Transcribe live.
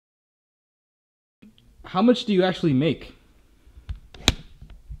How much do you actually make?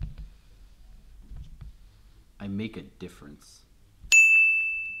 I make a difference.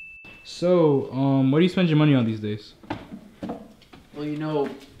 So, what do you spend your money on these days? Well, you know,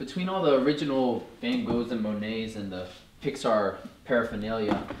 between all the original Van Goghs and Monets and the Pixar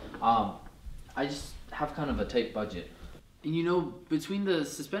paraphernalia, I just have kind of a tight budget. And you know, between the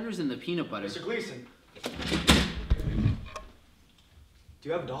suspenders and the peanut butter... Mr. Gleason, do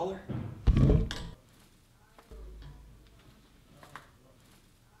you have $1?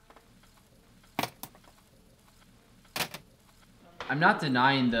 I'm not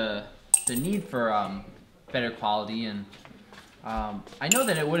denying the need for better quality, and I know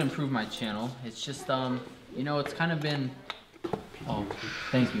that it would improve my channel. It's just, you know, it's kind of been... Oh,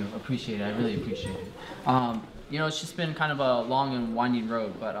 thank you. Appreciate it. I really appreciate it. You know, it's just been kind of a long and winding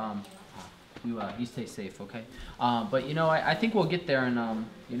road, but you stay safe, okay? But, you know, I think we'll get there, and,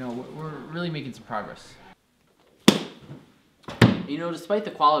 you know, we're really making some progress. You know, despite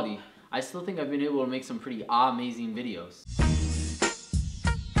the quality, I still think I've been able to make some pretty amazing videos.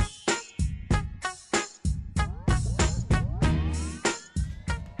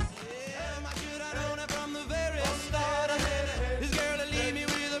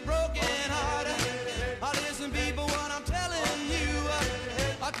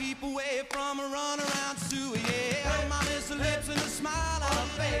 Keep away from a run around Sue, yeah. My miss her lips and a smile on her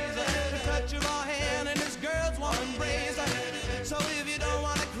face, the touch of her hand and this girl's warm embrace. So if you don't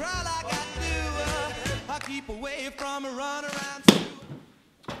want to cry like I do, I keep away from a run around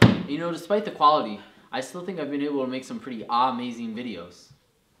Sue. You know, despite the quality, I still think I've been able to make some pretty amazing videos.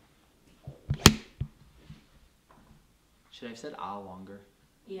 Should I have said longer?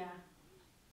 Yeah.